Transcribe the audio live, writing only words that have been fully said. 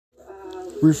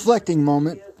reflecting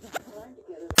moment.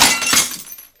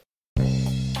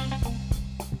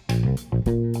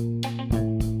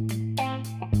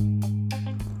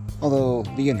 Although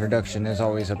the introduction is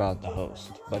always about the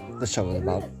host, but the show is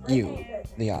about you,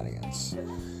 the audience.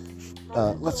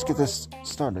 Let's get this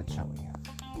started, shall we?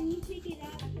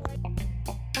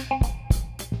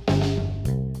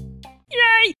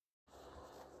 Yay!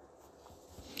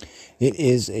 It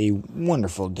is a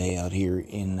wonderful day out here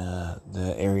in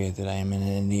the area that I am in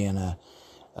Indiana.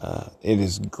 It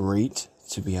is great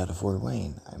to be out of Fort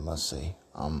Wayne, I must say.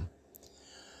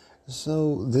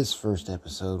 So this first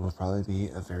episode will probably be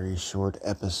a very short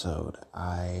episode.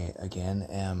 I, again,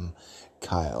 am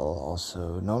Kyle,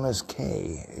 also known as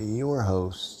K, your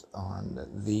host on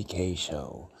The K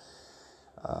Show.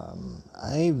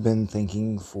 I've been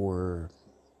thinking for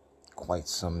quite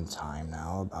some time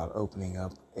now about opening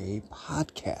up a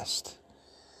podcast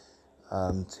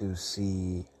to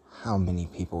see how many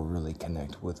people really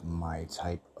connect with my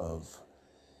type of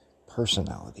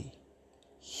personality,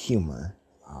 humor,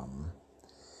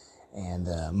 and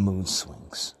mood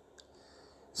swings.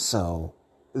 So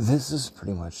this is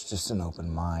pretty much just an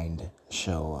open mind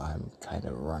show I'm kind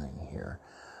of running here.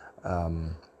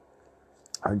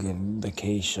 Again, the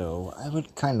K Show, I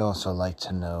would kind of also like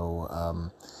to know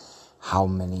how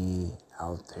many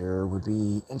out there would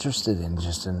be interested in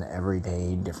just an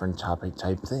everyday different topic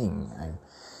type thing.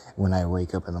 When I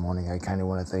wake up in the morning, I kind of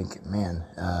want to think, man,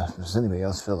 does anybody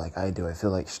else feel like I do? I feel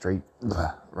like straight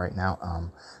right now.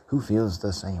 Who feels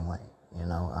the same way, you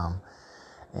know?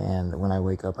 And when I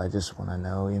wake up, I just want to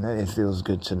know, it feels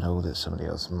good to know that somebody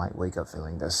else might wake up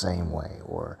feeling the same way.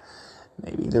 Or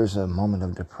maybe there's a moment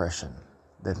of depression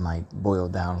that might boil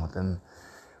down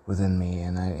within me,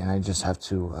 and I just have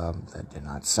to, that did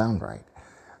not sound right.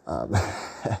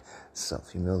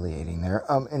 Self-humiliating there.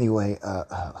 Anyway,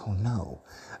 oh no,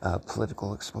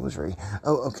 political exposure.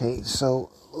 Oh, okay,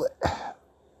 so,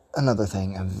 another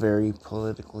thing, I'm very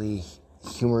politically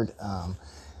humored,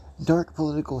 dark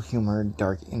political humor,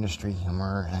 dark industry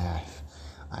humor.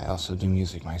 I also do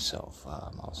music myself.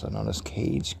 I'm also known as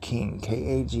Cage King,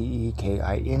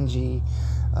 Kageking.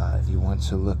 If you want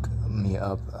to look me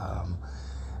up,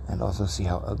 and also see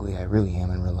how ugly I really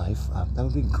am in real life, that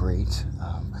would be great.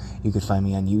 You could find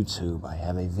me on YouTube. I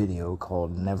have a video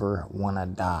called Never Wanna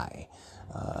Die.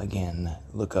 Again,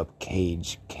 look up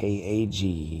Cage,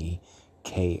 Kageking.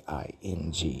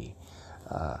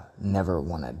 Never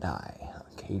Wanna Die,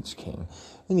 Cage King.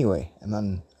 Anyway, I'm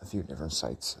on a few different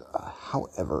sites.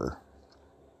 However,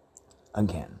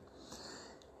 again,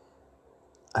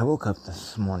 I woke up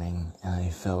this morning and I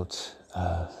felt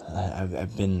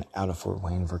I've been out of Fort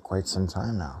Wayne for quite some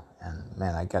time now, and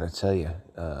man, I gotta tell you,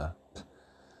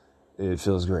 it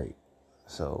feels great.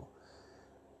 So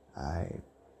I'm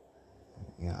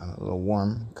a little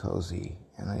warm, cozy,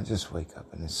 and I just wake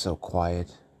up and it's so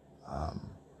quiet. I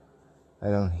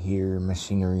don't hear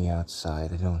machinery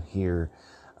outside. I don't hear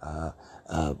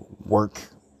work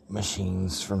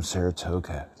machines from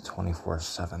Saratoga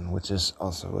 24/7, which is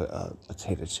also a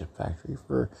potato chip factory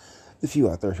for the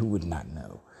few out there who would not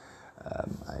know.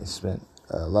 I spent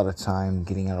a lot of time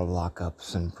getting out of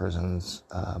lockups and prisons,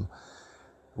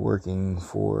 working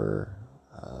for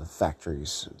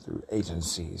factories through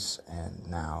agencies, and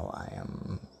now I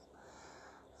am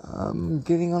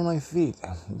getting on my feet.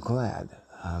 I'm glad.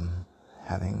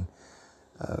 Having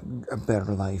a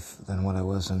better life than what I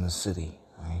was in the city.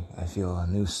 I feel a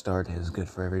new start is good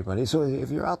for everybody. So if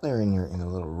you're out there and you're in a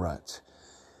little rut,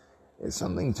 if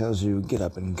something tells you get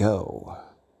up and go,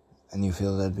 and you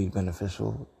feel that'd be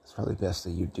beneficial, it's probably best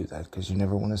that you do that, because you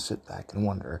never want to sit back and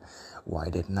wonder, why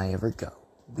didn't I ever go?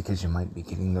 Because you might be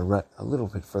getting the rut a little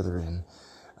bit further in,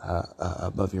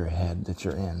 above your head that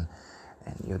you're in,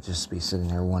 and you'll just be sitting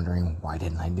there wondering, why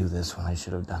didn't I do this when I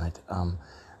should have done it?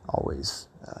 Always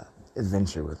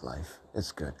adventure with life.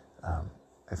 It's good.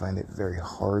 I find it very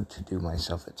hard to do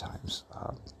myself at times.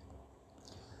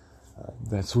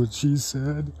 That's what she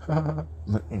said.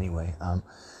 But anyway,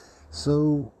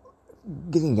 so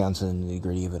getting down to the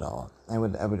nitty-gritty of it all,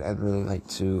 I'd really like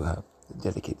to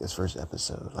dedicate this first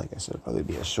episode. Like I said, it'll probably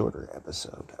be a shorter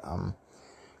episode.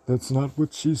 That's not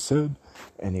what she said.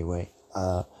 Anyway,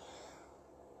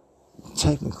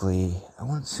 technically, I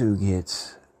want to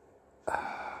get.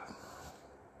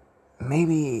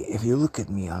 Maybe if you look at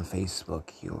me on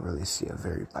Facebook, you'll really see a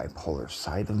very bipolar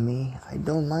side of me. I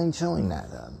don't mind showing that.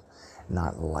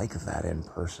 Not like that in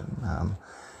person.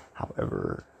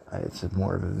 However, it's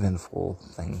more of a eventful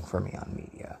thing for me on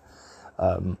media.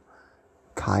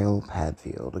 Kyle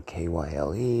Padfield,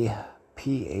 Kyle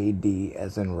PAD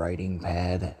as in writing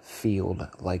pad, field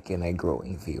like in a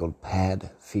growing field,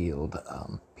 pad field,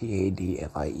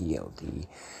 PADFIELD.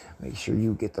 Make sure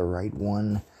you get the right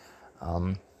one.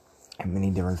 And many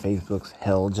different Facebooks.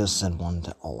 Hell, just send one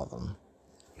to all of them.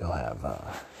 You'll have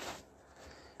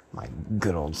my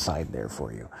good old side there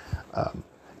for you.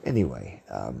 Anyway,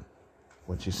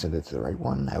 once you send it to the right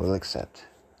one, I will accept.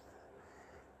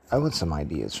 I want some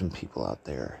ideas from people out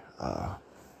there.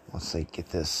 Once they get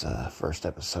this first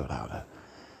episode out,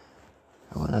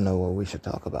 I want to know what we should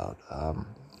talk about.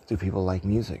 Do people like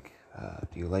music?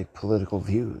 Do you like political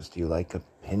views? Do you like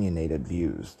opinionated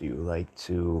views? Do you like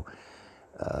to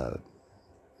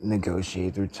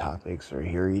negotiate through topics or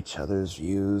hear each other's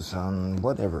views on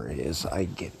whatever it is? I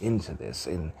get into this,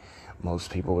 and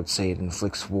most people would say it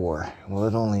inflicts war. Well,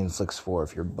 it only inflicts war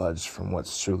if you're budged from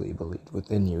what's truly believed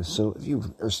within you. So if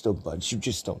you are still budged, you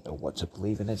just don't know what to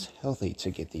believe, and it's healthy to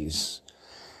get these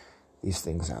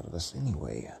things out of us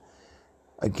anyway.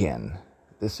 Again,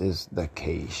 this is The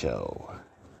K Show.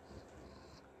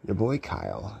 Your boy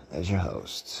Kyle as your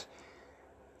host.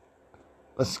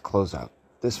 Let's close out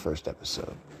this first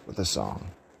episode with a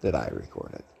song that I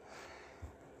recorded.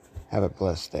 Have a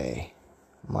blessed day.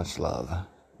 Much love.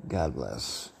 God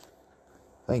bless.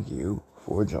 Thank you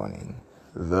for joining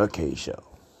The K Show.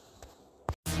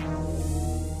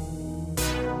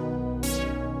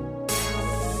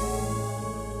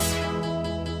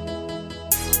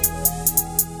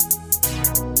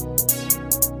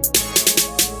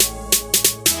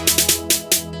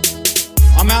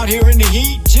 I'm out here in the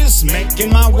heat, just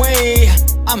making my way.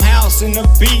 I'm housing the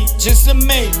beat just to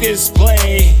make this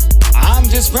play. I'm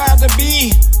just proud to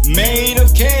be made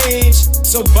of cage,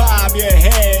 so bob your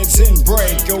heads and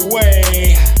break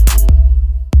away.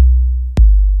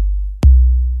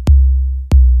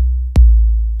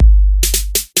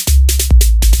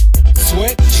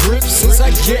 Sweat drips as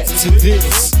I get to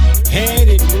this. Head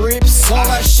it rips, all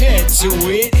I shed to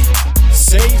it.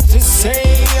 Safe to say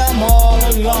I'm all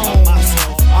alone.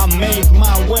 I make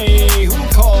my way, who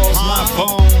calls my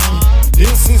phone?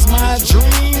 This is my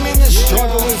dream and the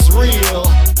struggle is real.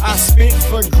 I spit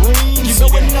for green so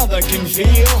another can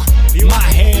feel. My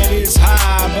head is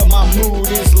high but my mood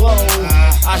is low.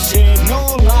 I shed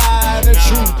no lie, the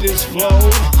truth is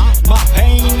flowed. My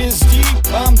pain is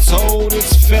deep, I'm told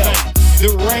it's felt. The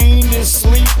rain is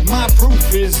sleep, my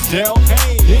proof is dealt.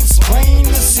 It's plain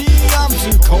to see I'm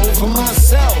too cold for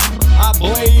myself. I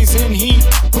blaze in heat,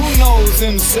 who knows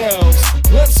themselves?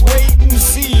 Let's wait and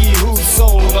see who's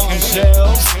sold on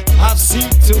shelves. I seek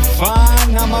to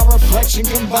find how my reflection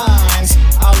combines.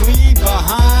 I leave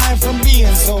behind from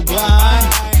being so blind.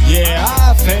 Yeah,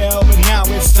 I fell, but now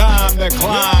it's time to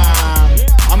climb.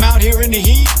 I'm out here in the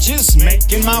heat, just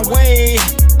making my way.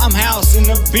 I'm housing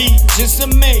the beat just to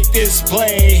make this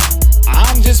play.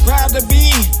 I'm just proud to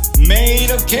be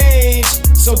made of cage,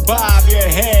 so bob your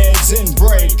heads and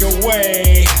break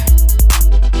away.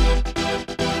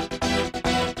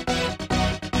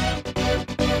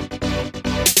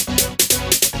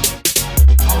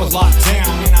 I was locked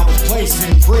down and I was placed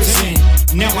in prison.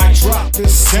 Now I drop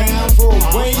this sound for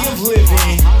a way of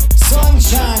living. Sun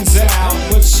shines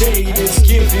out, but shade is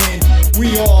given.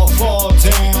 We all fall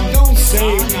down, don't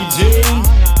say we didn't.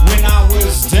 When I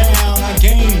was down, I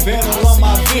gained better on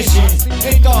my vision.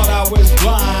 They thought I was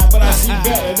blind, but I see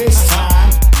better this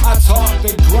time. I talk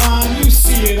the grind, you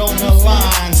see it on the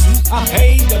lines. I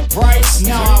paid the price,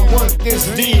 now I work this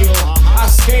deal. I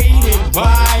skated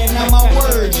by, and now my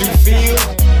words you feel.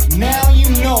 Now you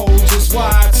know just why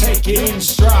I take it in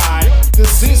stride. The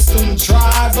system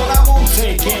tried, but I won't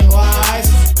take in lies.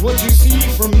 What you see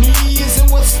from me isn't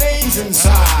what stays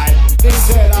inside. They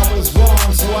said I was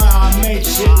wrong, so I make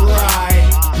shit right.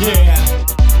 Yeah,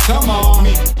 come on,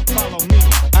 follow me.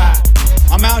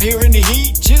 I'm out here in the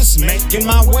heat, just making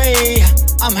my way.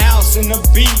 I'm housing the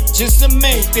beat just to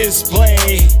make this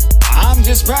play. I'm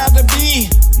just proud to be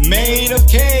made of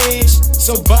cage,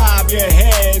 so bob your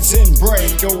heads and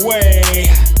break away.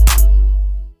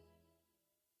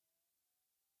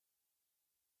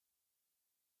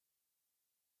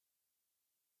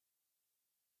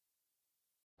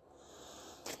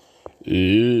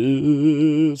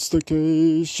 It's the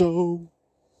K Show.